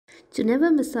To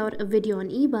never miss out a video on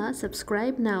EBA,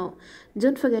 subscribe now.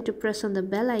 Don't forget to press on the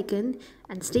bell icon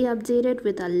and stay updated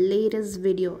with our latest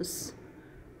videos.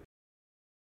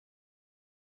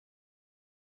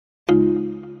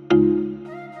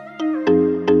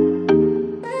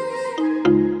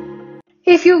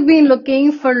 If you've been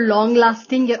looking for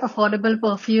long-lasting yet affordable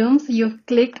perfumes, you've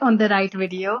clicked on the right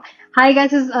video. Hi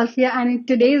guys, this is Alfia, and in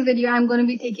today's video, I'm going to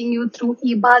be taking you through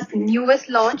EBA's newest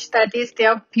launch, that is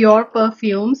their pure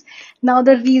perfumes. Now,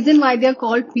 the reason why they're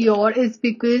called pure is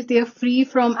because they're free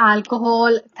from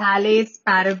alcohol, phthalates,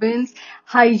 parabens,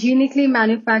 hygienically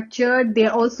manufactured.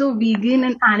 They're also vegan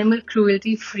and animal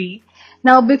cruelty free.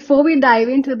 Now, before we dive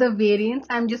into the variants,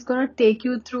 I'm just going to take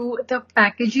you through the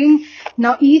packaging.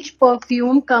 Now, each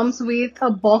perfume comes with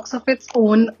a box of its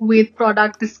own with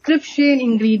product description,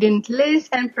 ingredient list,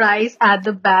 and price at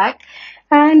the back.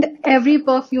 And every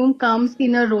perfume comes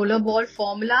in a rollerball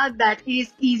formula that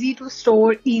is easy to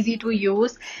store, easy to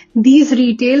use. These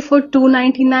retail for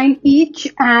 $2.99 each,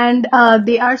 and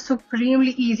they are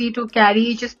supremely easy to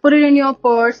carry. Just put it in your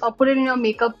purse or put it in your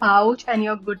makeup pouch and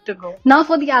you're good to go. Now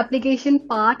for the application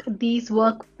part, these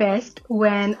work best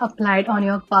when applied on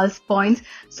your pulse points.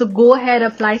 So go ahead,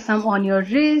 apply some on your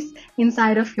wrist,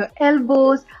 inside of your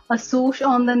elbows, a swoosh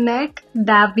on the neck,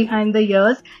 dab behind the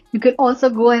ears. You can also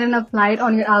go ahead and apply it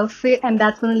on your outfit, and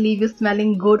that's going to leave you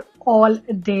smelling good all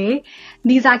day.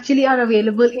 These actually are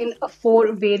available in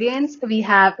 4 variants. We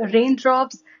have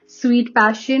Raindrops, Sweet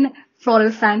Passion,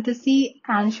 Floral Fantasy,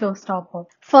 and Showstopper.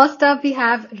 First up, we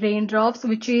have Raindrops,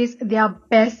 which is their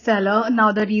best seller.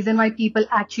 Now, the reason why people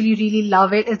actually really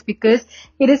love it is because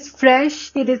it is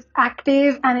fresh, it is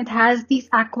active, and it has these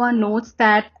aqua notes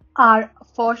that are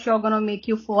for sure gonna make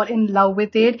you fall in love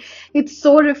with it. It's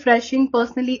so refreshing.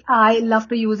 Personally, I love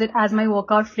to use it as my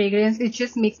workout fragrance. It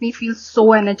just makes me feel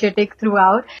so energetic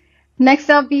throughout. Next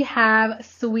up, we have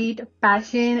Sweet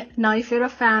Passion. Now, if you're a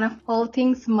fan of all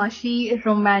things mushy,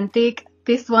 romantic,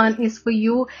 this one is for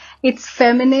you. It's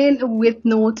feminine with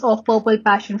notes of purple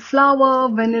passion flower,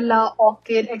 vanilla,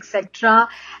 orchid, etc.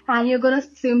 And you're gonna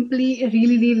simply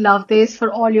really love this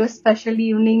for all your special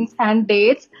evenings and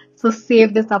dates. So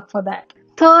save this up for that.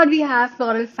 Third, we have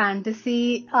Floral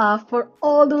Fantasy. For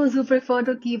all those who prefer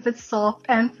to keep it soft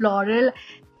and floral,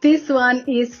 this one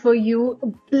is for you. A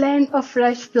blend of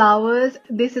fresh flowers.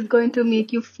 This is going to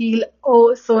make you feel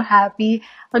oh so happy.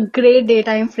 A great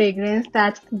daytime fragrance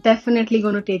that's definitely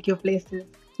going to take you places.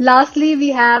 Lastly, we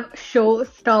have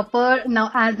Showstopper.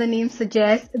 Now, as the name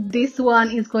suggests, this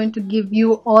one is going to give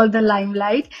you all the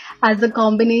limelight as a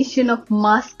combination of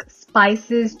musk,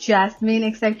 spices, jasmine,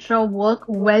 etc. work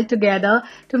well together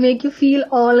to make you feel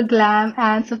all glam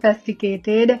and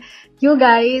sophisticated. You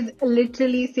guys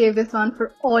literally save this one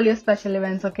for all your special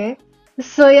events, okay?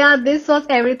 So yeah, this was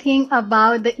everything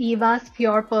about the EBA's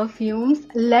pure perfumes.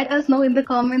 Let us know in the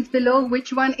comments below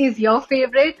which one is your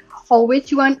favorite or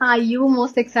which one are you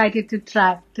most excited to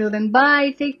try. Till then,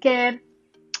 bye, take care.